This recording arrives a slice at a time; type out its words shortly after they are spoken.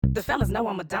The fellas know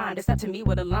I'm a dime. They step to me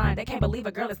with a line. They can't believe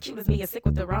a girl as cute as me is sick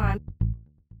with the rhyme.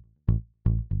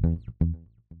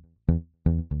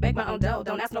 Make my own dough,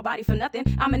 don't ask nobody for nothing.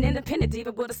 I'm an independent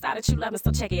diva with a style that you loving,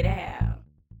 so check it out.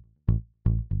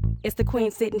 It's the queen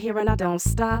sitting here and I don't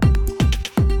stop.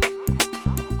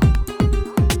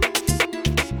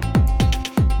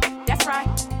 That's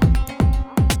right.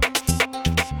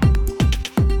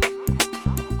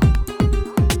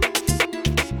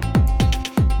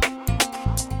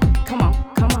 Come on,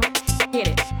 hit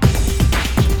it.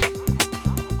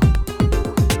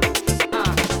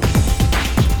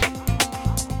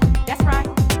 That's right.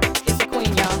 It's the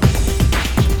queen, y'all.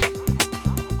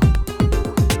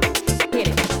 Hit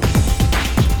it.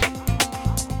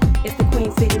 It's the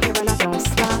queen sitting here and I don't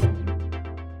stop.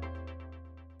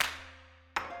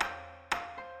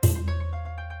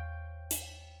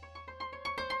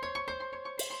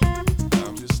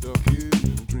 I'm just stuck here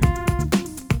in a dream.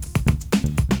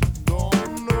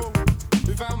 Don't know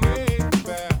if I make it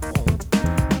back home.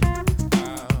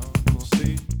 I'm gonna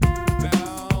stay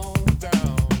down.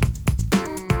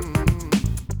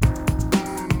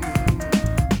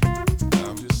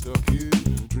 I'm just stuck here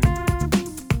in a dream.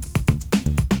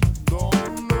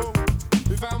 Don't know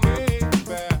if I make it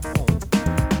back home.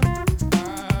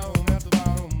 I'm at the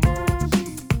bottom of the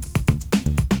sea.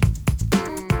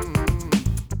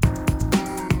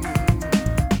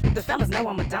 The fellas know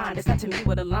I'm a dime. They step to me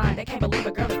with a line. They can't believe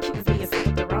a girl as cute as me is sick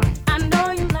with the rhyme. I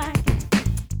know you like it.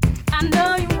 I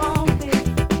know you want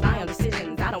it. My own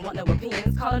decisions. I don't want no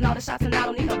opinions. Calling all the shots and I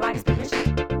don't need nobody's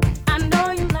permission. I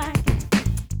know you like it.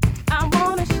 I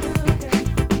wanna sugar.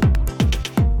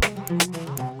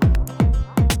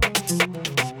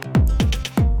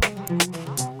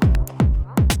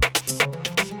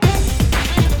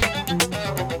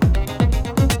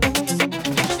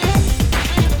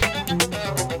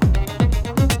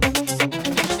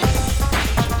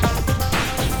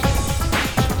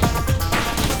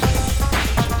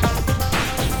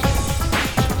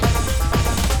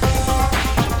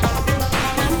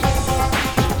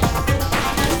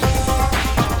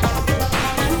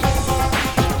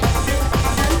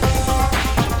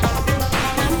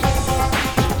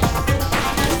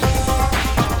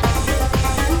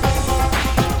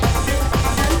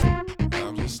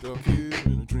 I'm just stuck here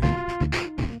in a dream.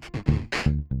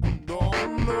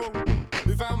 Don't know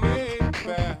if I make it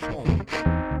back home.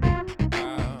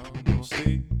 I'm gonna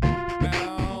stay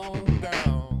down.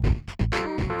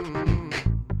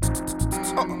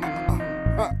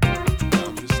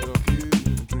 I'm just stuck here in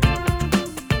a dream.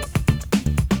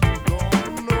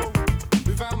 Don't know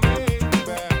if I make it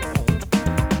back home.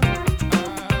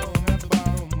 I'm at the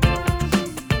bottom of the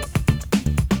sea.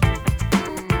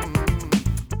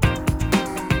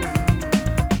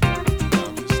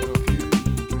 I'm just stuck here in a dream.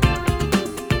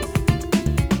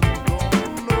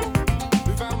 Don't know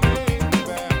if I make it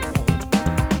back home.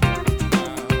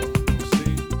 I'm gonna stay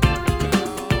down.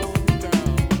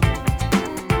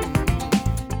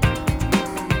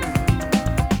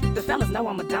 The fellas know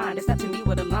I'm a dime. They step to me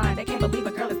with a line. They can't believe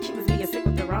a girl as cute as me is sick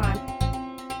with the rhyme.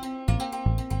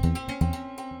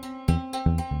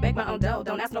 Make my own dough,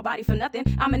 don't ask nobody for nothing.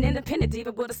 I'm an independent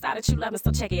diva with a style that you loving,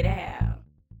 so check it out.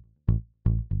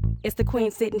 It's the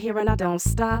queen sitting here and I don't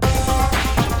stop.